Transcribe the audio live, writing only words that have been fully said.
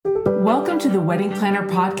Welcome to the Wedding Planner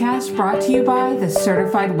Podcast, brought to you by the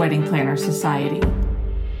Certified Wedding Planner Society.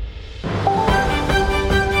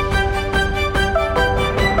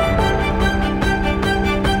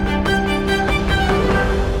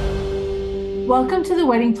 Welcome to the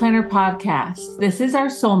Wedding Planner Podcast. This is our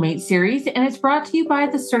Soulmate series, and it's brought to you by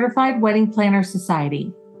the Certified Wedding Planner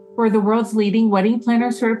Society. We're the world's leading wedding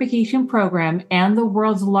planner certification program and the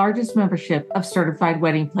world's largest membership of certified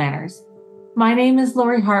wedding planners. My name is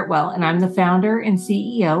Lori Hartwell, and I'm the founder and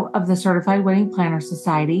CEO of the Certified Wedding Planner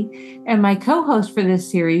Society. And my co-host for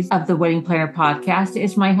this series of the Wedding Planner Podcast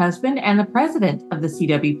is my husband and the president of the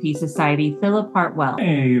CWP Society, Philip Hartwell.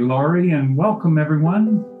 Hey, Lori, and welcome,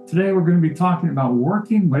 everyone. Today, we're going to be talking about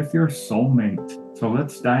working with your soulmate. So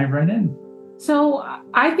let's dive right in. So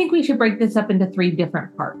I think we should break this up into three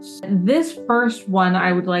different parts. This first one,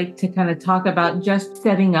 I would like to kind of talk about just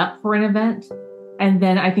setting up for an event. And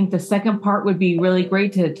then I think the second part would be really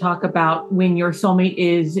great to talk about when your soulmate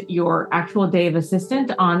is your actual day of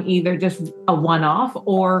assistant on either just a one-off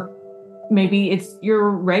or maybe it's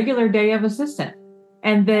your regular day of assistant.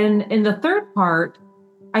 And then in the third part,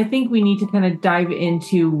 I think we need to kind of dive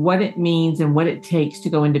into what it means and what it takes to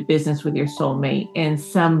go into business with your soulmate and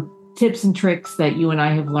some tips and tricks that you and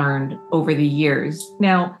I have learned over the years.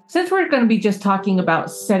 Now, since we're going to be just talking about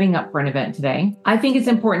setting up for an event today, I think it's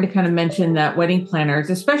important to kind of mention that wedding planners,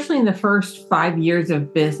 especially in the first 5 years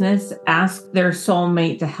of business, ask their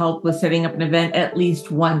soulmate to help with setting up an event at least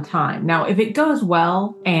one time. Now, if it goes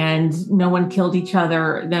well and no one killed each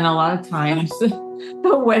other, then a lot of times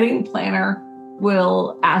the wedding planner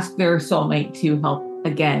will ask their soulmate to help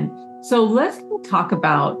again. So let's talk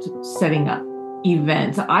about setting up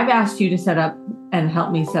events. I've asked you to set up and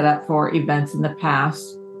help me set up for events in the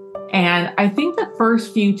past. And I think the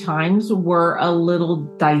first few times were a little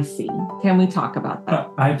dicey. Can we talk about that?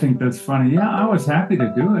 I think that's funny. Yeah, I was happy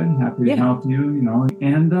to do it. Happy to help you,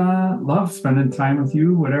 and love spending time with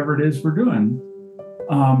you, whatever it is we're doing.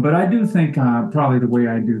 But I do think probably the way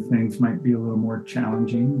I do things might be a little more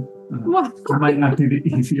challenging. I might not be the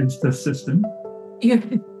easiest assistant.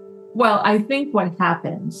 Well, I think what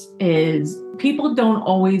happens is people don't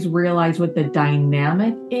always realize what the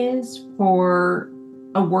dynamic is for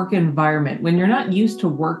a work environment. When you're not used to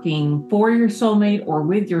working for your soulmate or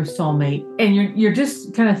with your soulmate, and you're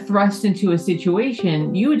just kind of thrust into a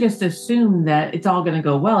situation, you would just assume that it's all going to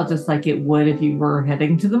go well, just like it would if you were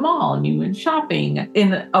heading to the mall and you went shopping.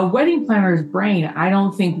 In a wedding planner's brain, I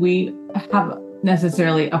don't think we have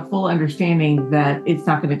necessarily a full understanding that it's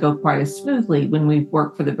not going to go quite as smoothly when we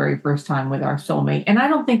work for the very first time with our soulmate. And I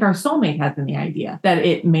don't think our soulmate has any idea that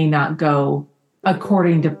it may not go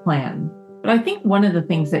according to plan. But I think one of the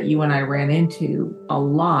things that you and I ran into a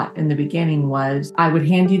lot in the beginning was I would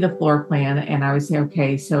hand you the floor plan and I would say,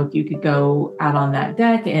 okay, so if you could go out on that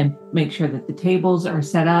deck and make sure that the tables are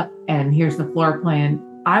set up and here's the floor plan.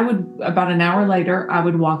 About an hour later, I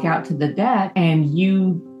would walk out to the deck and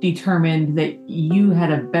you determined that you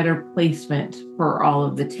had a better placement for all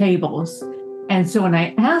of the tables. And so when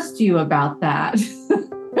I asked you about that,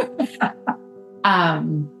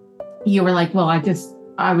 you were like, well,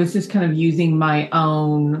 I was just kind of using my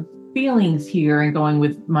own feelings here and going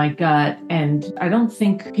with my gut. And I don't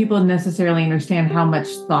think people necessarily understand how much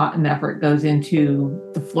thought and effort goes into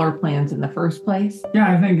the floor plans in the first place. Yeah,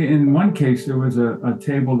 I think in one case, there was a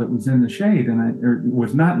table that was in the shade or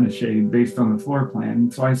was not in the shade based on the floor plan.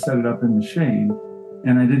 So I set it up in the shade.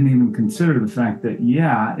 And I didn't even consider the fact that,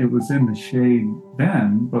 it was in the shade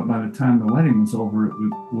then, but by the time the wedding was over,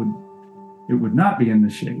 it would not be in the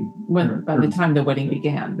shade. By the time the wedding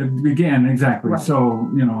began. It began, exactly. Right. So,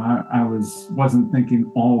 I wasn't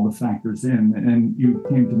thinking all the factors in. And you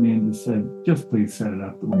came to me and just said, just please set it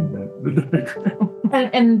up the way that the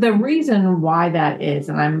diagram. And the reason why that is,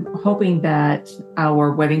 and I'm hoping that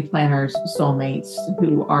our wedding planners, soulmates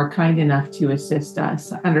who are kind enough to assist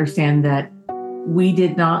us, understand that we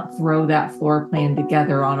did not throw that floor plan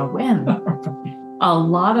together on a whim. A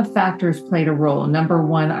lot of factors played a role. Number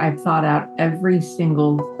one, I've thought out every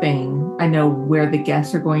single thing. I know where the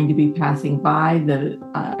guests are going to be passing by.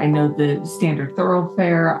 I know the standard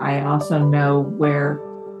thoroughfare. I also know where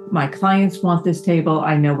my clients want this table.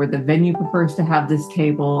 I know where the venue prefers to have this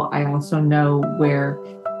table. I also know where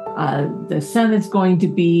the sun is going to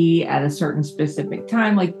be at a certain specific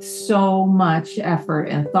time. Like, so much effort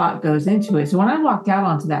and thought goes into it. So when I walked out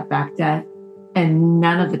onto that back deck, and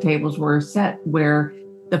none of the tables were set where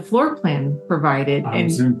the floor plan provided. I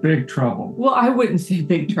was in big trouble. Well, I wouldn't say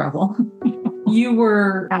big trouble. You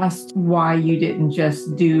were asked why you didn't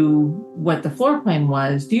just do what the floor plan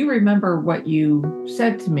was. Do you remember what you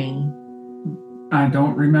said to me? I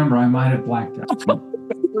don't remember. I might have blacked out.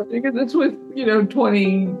 Because this was,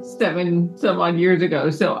 27 some odd years ago.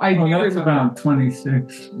 So I do that's remember. about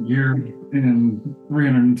 26 years and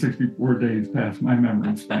 364 days past my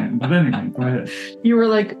memory span. But anyway, go ahead. You were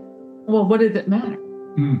like, well, what did it matter?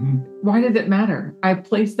 Mm-hmm. Why did it matter? I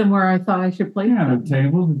placed them where I thought I should place them. The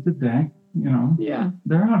tables, the deck, Yeah.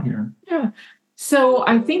 they're out here. Yeah. So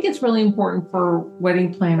I think it's really important for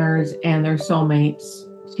wedding planners and their soulmates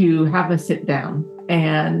to have a sit down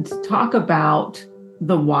and talk about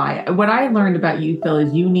the why. What I learned about you, Phil,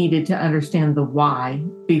 is you needed to understand the why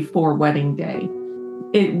before wedding day.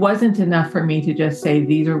 It wasn't enough for me to just say,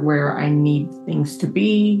 these are where I need things to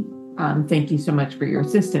be. Thank you so much for your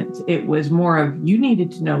assistance. It was more of, you needed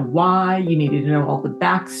to know why, you needed to know all the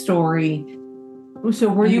backstory. So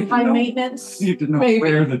were you high maintenance? You need to know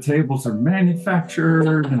where the tables are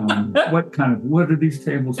manufactured, what kind of wood are these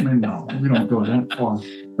tables made? No, we don't go that far.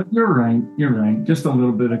 But you're right. Just a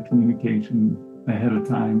little bit of communication ahead of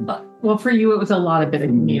time. Well, for you, it was a lot of bit of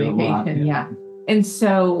communication, yeah. And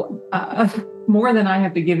so more than I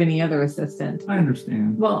have to give any other assistant. I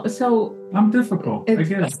understand. Well, so I'm difficult. I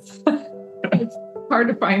guess. It's hard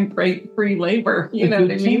to find free labor. You know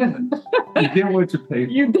what I mean? You get what you pay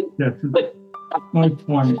for. You did. That's my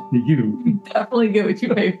point to you. You definitely get what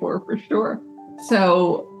you pay for sure.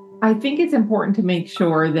 So I think it's important to make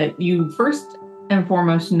sure that you first and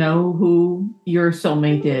foremost know who your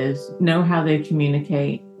soulmate is, know how they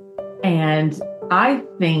communicate. And I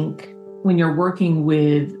think when you're working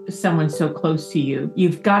with someone so close to you,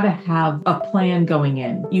 you've got to have a plan going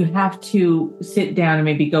in. You have to sit down and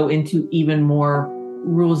maybe go into even more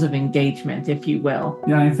rules of engagement, if you will.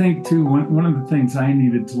 Yeah, I think too, one of the things I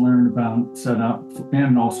needed to learn about setup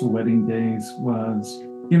and also wedding days was,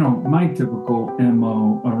 my typical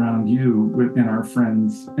MO around you and our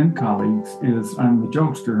friends and colleagues is I'm the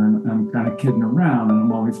jokester and I'm kind of kidding around and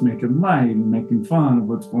I'm always making light and making fun of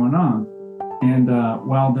what's going on. And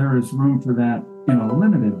while there is room for that in a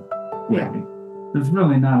limited way, there's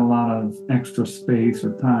really not a lot of extra space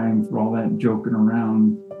or time for all that joking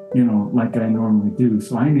around, like I normally do.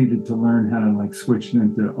 So I needed to learn how to switch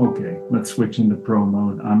into, okay, let's switch into pro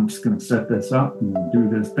mode. I'm just going to set this up and do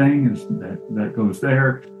this thing that goes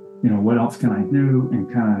there. What else can I do?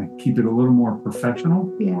 And kind of keep it a little more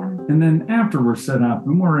professional. Yeah. And then after we're set up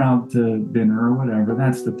and we're out to dinner or whatever,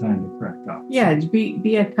 that's the time to crack up. Yeah,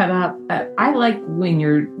 be a cut up. I like when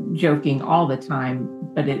you're joking all the time,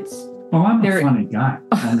 but it's... Well, I'm a funny guy.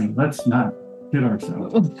 I mean, let's not kid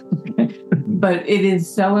ourselves. But it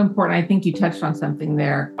is so important. I think you touched on something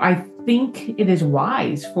there. I think it is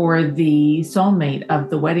wise for the soulmate of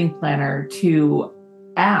the wedding planner to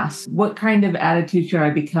ask, what kind of attitude should I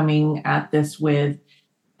be coming at this with?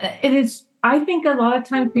 It is, I think a lot of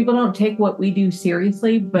times people don't take what we do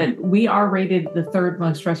seriously, but we are rated the third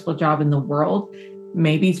most stressful job in the world.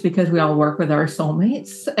 Maybe it's because we all work with our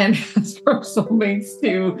soulmates and ask for our soulmates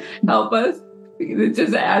to help us. It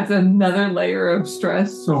just adds another layer of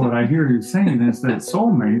stress. So what I hear you saying is that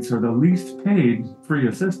soulmates are the least paid free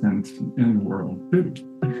assistants in the world.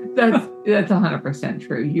 That's 100%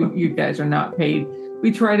 true. You guys are not paid.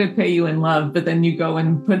 We try to pay you in love, but then you go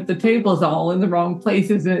and put the tables all in the wrong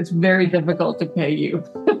places, and it's very difficult to pay you.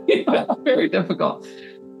 Very difficult.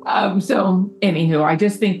 So anywho, I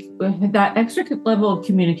just think that extra level of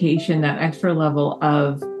communication, that extra level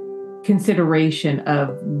of consideration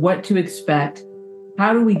of what to expect,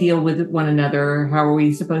 how do we deal with one another, how are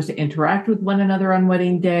we supposed to interact with one another on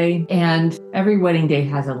wedding day, and every wedding day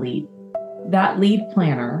has a lead. That lead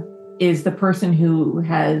planner is the person who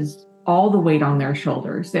has all the weight on their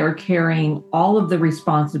shoulders. They're carrying all of the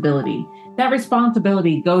responsibility. That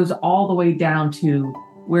responsibility goes all the way down to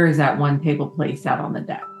where is that one table placed out on the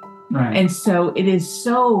deck. Right. And so it is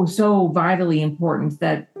so, so vitally important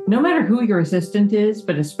that no matter who your assistant is,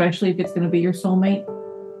 but especially if it's going to be your soulmate,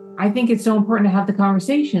 I think it's so important to have the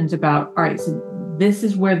conversations about, all right, so this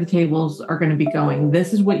is where the tables are going to be going.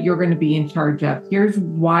 This is what you're going to be in charge of. Here's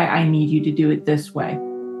why I need you to do it this way.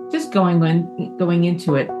 Just going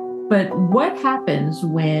into it. But what happens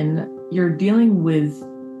when you're dealing with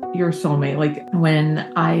your soulmate? Like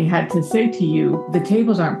when I had to say to you, the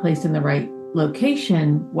tables aren't placed in the right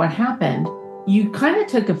location, what happened? You kind of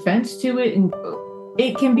took offense to it, and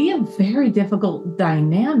it can be a very difficult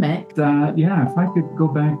dynamic. If I could go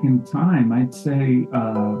back in time, I'd say,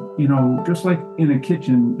 just like in a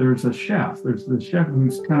kitchen, there's a chef. There's the chef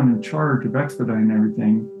who's kind of in charge of expediting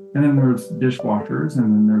everything. And then there's dishwashers,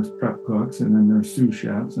 and then there's prep cooks, and then there's sous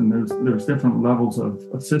chefs, and there's different levels of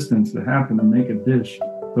assistance that happen to make a dish.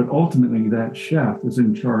 But ultimately, that chef is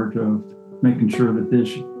in charge of making sure the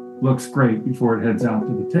dish looks great before it heads out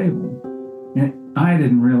to the table. And I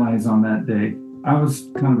didn't realize on that day I was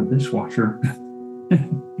kind of a dishwasher.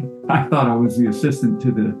 I thought I was the assistant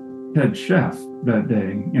to the head chef that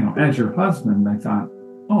day. As your husband, I thought,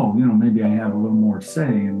 oh, maybe I have a little more say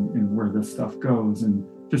in where this stuff goes. And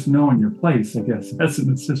just knowing your place, I guess, as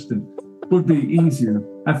an assistant would be easier.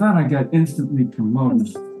 I thought I got instantly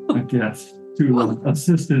promoted, I guess, to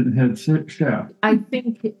assistant head chef. I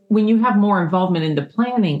think when you have more involvement in the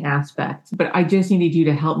planning aspect, but I just needed you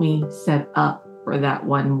to help me set up for that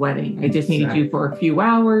one wedding. I just needed you for a few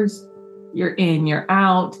hours. You're in, you're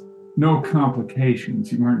out. No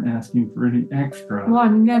complications. You weren't asking for any extra. Well,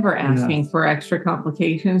 I'm never asking for extra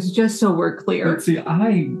complications, just so we're clear. But see,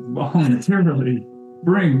 I voluntarily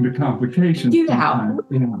bring the complications. Yeah.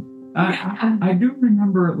 I do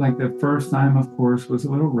remember like the first time, of course, was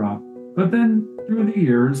a little rough. But then through the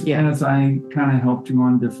years, as I kind of helped you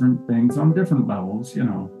on different things, on different levels,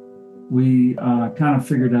 we kind of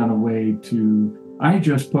figured out a way I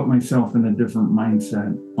just put myself in a different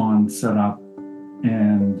mindset on setup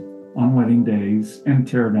and on wedding days and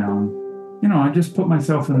tear down. I just put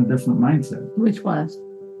myself in a different mindset.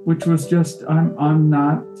 Which was just I'm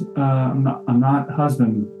not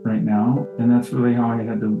husband right now, and that's really how I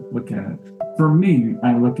had to look at it. For me,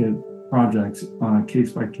 I look at projects on a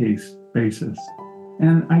case-by-case basis.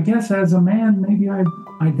 And I guess as a man, maybe I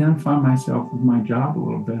identify myself with my job a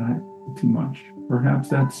little bit too much. Perhaps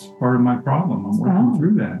that's part of my problem. I'm working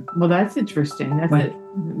through that. Well, that's interesting.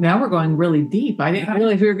 Now we're going really deep. I didn't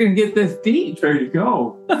realize we were going to get this deep. There you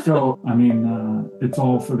go. So, it's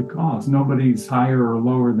all for the cause. Nobody's higher or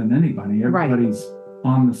lower than anybody. Everybody's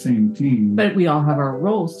on the same team. But we all have our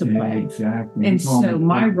roles to play. Exactly. And so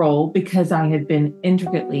my role, because I had been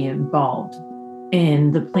intricately involved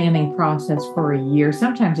in the planning process for a year,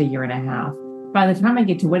 sometimes a year and a half, by the time I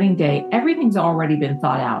get to wedding day, everything's already been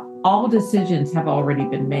thought out. All decisions have already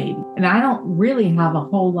been made. And I don't really have a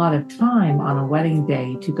whole lot of time on a wedding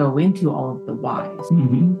day to go into all of the whys.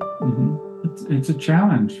 Mm-hmm. Mm-hmm. It's a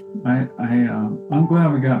challenge. I'm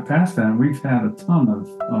glad we got past that. We've had a ton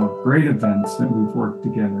of great events that we've worked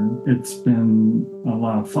together. It's been a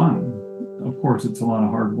lot of fun. Of course, it's a lot of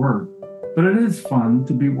hard work, but it is fun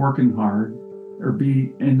to be working hard or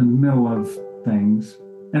be in the middle of things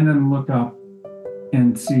and then look up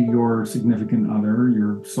and see your significant other,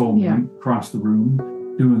 your soulmate, across the room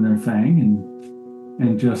doing their thing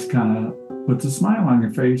and just kind of puts a smile on your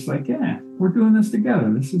face like, yeah, we're doing this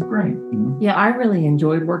together. This is great. Yeah, I really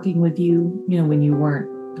enjoyed working with you, when you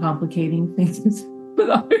weren't complicating things.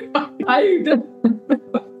 But I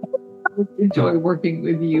enjoy working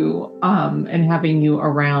with you and having you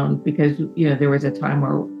around because, there was a time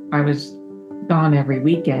where I was gone every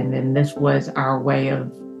weekend and this was our way of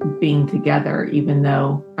being together, even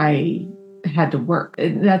though I had to work.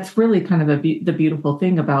 That's really kind of the beautiful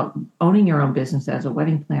thing about owning your own business as a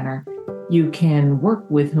wedding planner. You can work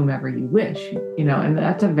with whomever you wish, and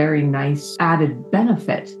that's a very nice added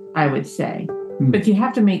benefit, I would say. But you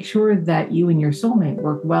have to make sure that you and your soulmate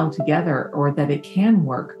work well together or that it can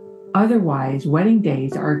work. Otherwise, wedding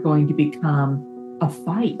days are going to become a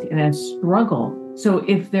fight and a struggle. So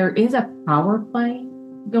if there is a power play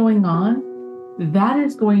going on, that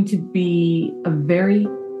is going to be a very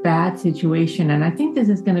bad situation. And I think this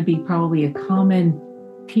is going to be probably a common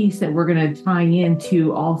piece that we're going to tie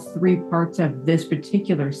into all three parts of this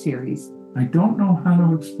particular series. I don't know how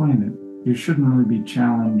to explain it. You shouldn't really be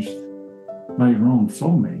challenged by your own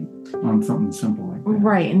soulmate on something simple like that.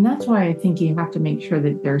 Right. And that's why I think you have to make sure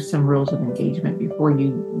that there's some rules of engagement before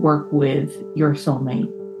you work with your soulmate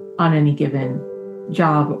on any given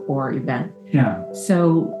job or event. Yeah.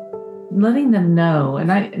 So letting them know,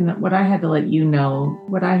 and what I had to let you know,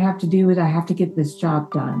 what I have to do is I have to get this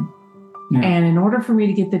job done. Yeah. And in order for me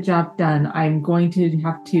to get the job done, I'm going to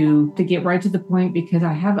have to get right to the point because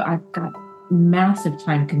I've got massive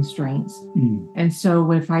time constraints. And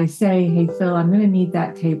so if I say, hey, Phil, I'm going to need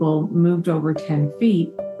that table moved over 10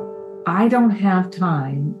 feet, I don't have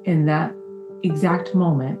time in that exact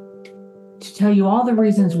moment to tell you all the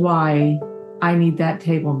reasons why I need that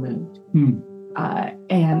table moved.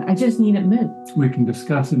 And I just need it moved. We can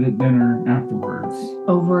discuss it at dinner afterwards.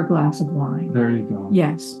 Over a glass of wine. There you go.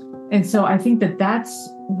 Yes. And so I think that that's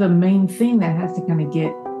the main thing that has to kind of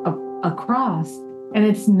get across. And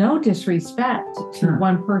it's no disrespect to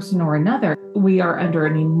one person or another. We are under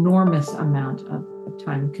an enormous amount of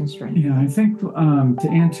time constraint. Yeah, I think to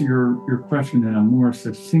answer your question in a more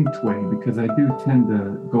succinct way, because I do tend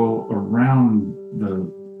to go around the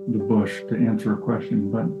bush to answer a question.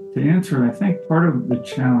 But to answer, I think part of the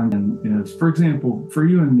challenge is, for example, for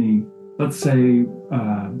you and me, let's say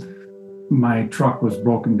my truck was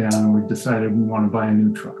broken down and we decided we want to buy a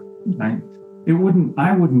new truck, right?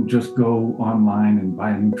 I wouldn't just go online and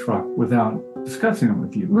buy a new truck without discussing it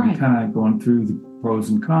with you. Right. Kind of going through the pros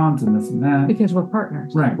and cons and this and that. Because we're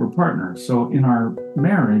partners. Right, we're partners. So in our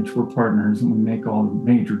marriage, we're partners and we make all the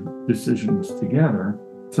major decisions together.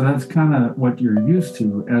 So that's kind of what you're used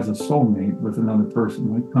to as a soulmate with another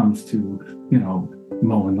person when it comes to,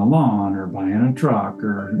 mowing the lawn or buying a truck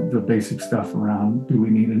or the basic stuff around, do we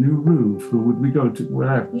need a new roof? Who would we go to?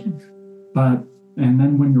 Whatever. Yeah. And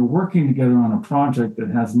then when you're working together on a project that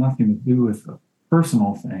has nothing to do with a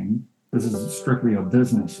personal thing, this is strictly a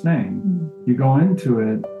business thing, you go into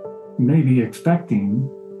it maybe expecting,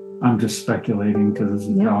 I'm just speculating because this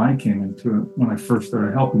is how I came into it when I first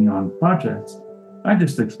started helping you on projects. I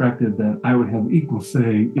just expected that I would have equal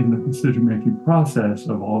say in the decision-making process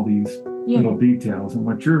of all these little details. And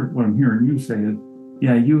what I'm hearing you say is,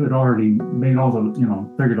 you had already made all the,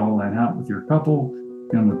 figured all that out with your couple,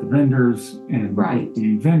 with the vendors and with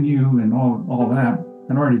the venue and all that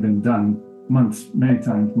had already been done many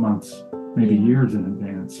times months, maybe years in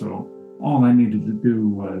advance. So all I needed to do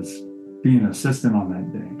was be an assistant on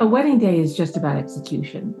that day. A wedding day is just about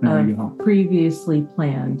execution of previously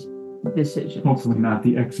planned decisions. Hopefully not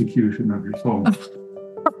the execution of your soul.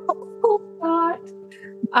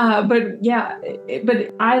 But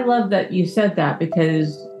I love that you said that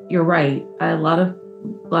because you're right. A lot of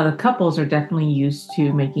couples are definitely used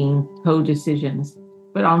to making co-decisions,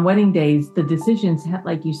 but on wedding days, the decisions,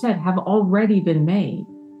 like you said, have already been made.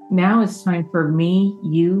 Now it's time for me,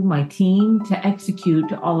 you, my team to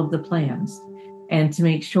execute all of the plans and to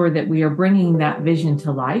make sure that we are bringing that vision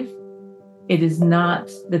to life. It is not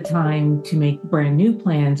the time to make brand new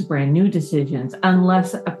plans, brand new decisions,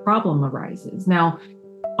 unless a problem arises. Now,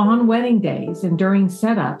 on wedding days and during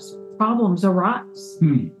setups, problems arise.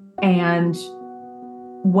 And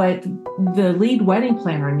what the lead wedding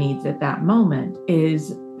planner needs at that moment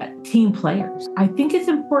is team players. I think it's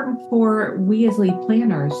important for we as lead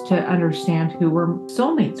planners to understand who we're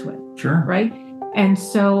soulmates with. Sure. Right. And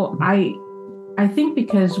so I think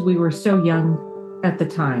because we were so young at the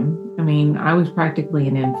time, I was practically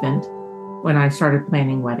an infant when I started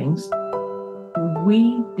planning weddings.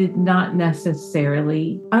 We did not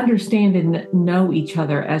necessarily understand and know each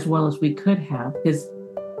other as well as we could have because,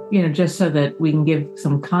 just so that we can give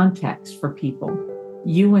some context for people,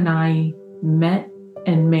 you and I met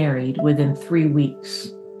and married within 3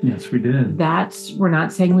 weeks. Yes, we did. We're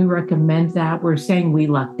not saying we recommend that. We're saying we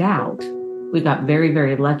lucked out. We got very,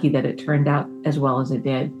 very lucky that it turned out as well as it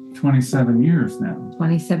did. 27 years now.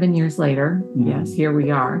 27 years later. Yes, here we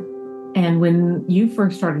are. And when you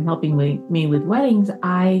first started helping me with weddings,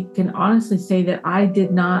 I can honestly say that I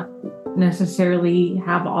did not necessarily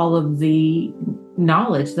have all of the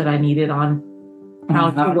knowledge that I needed on how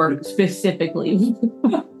to work specifically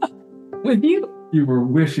with you. You were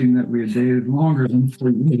wishing that we had dated longer than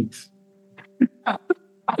 3 weeks.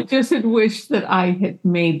 I just had wished that I had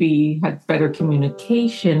maybe had better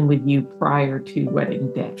communication with you prior to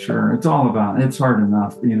wedding day. Sure. It's hard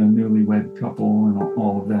enough being a newlywed couple and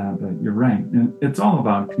all of that, but you're right. It's all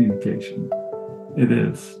about communication. It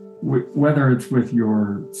is. Whether it's with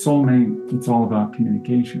your soulmate, it's all about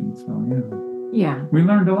communication. So, yeah. We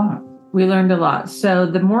learned a lot. So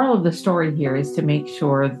the moral of the story here is to make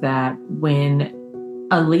sure that when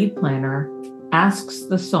a lead planner asks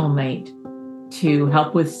the soulmate to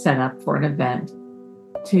help with setup for an event,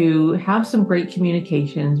 to have some great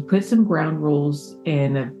communications, put some ground rules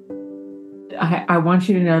in. I want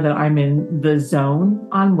you to know that I'm in the zone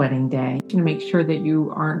on wedding day to make sure that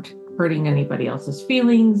you aren't hurting anybody else's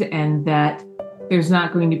feelings and that there's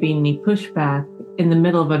not going to be any pushback in the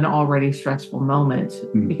middle of an already stressful moment.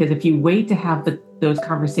 Because if you wait to have those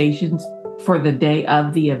conversations for the day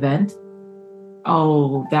of the event,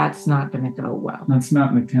 that's not going to go well. That's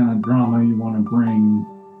not the kind of drama you want to bring.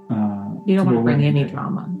 You don't want to bring any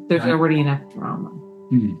drama. There's already enough drama.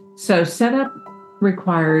 So setup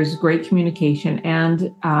requires great communication, and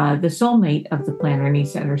the soulmate of the planner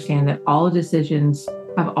needs to understand that all decisions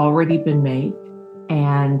have already been made.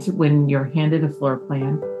 And when you're handed a floor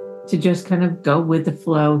plan, to just kind of go with the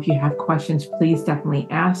flow. If you have questions, please definitely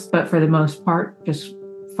ask. But for the most part, just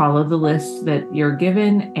follow the list that you're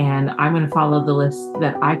given. And I'm going to follow the list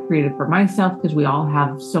that I created for myself because we all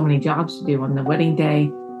have so many jobs to do on the wedding day.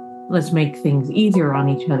 Let's make things easier on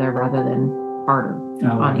each other rather than harder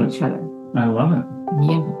on each other. I love it.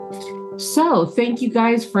 Yeah. So thank you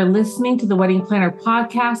guys for listening to the Wedding Planner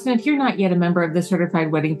Podcast. And if you're not yet a member of the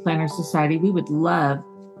Certified Wedding Planner Society, we would love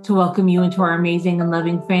to welcome you into our amazing and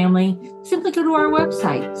loving family. Simply go to our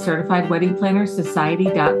website,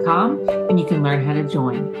 certifiedweddingplannersociety.com, and you can learn how to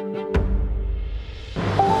join.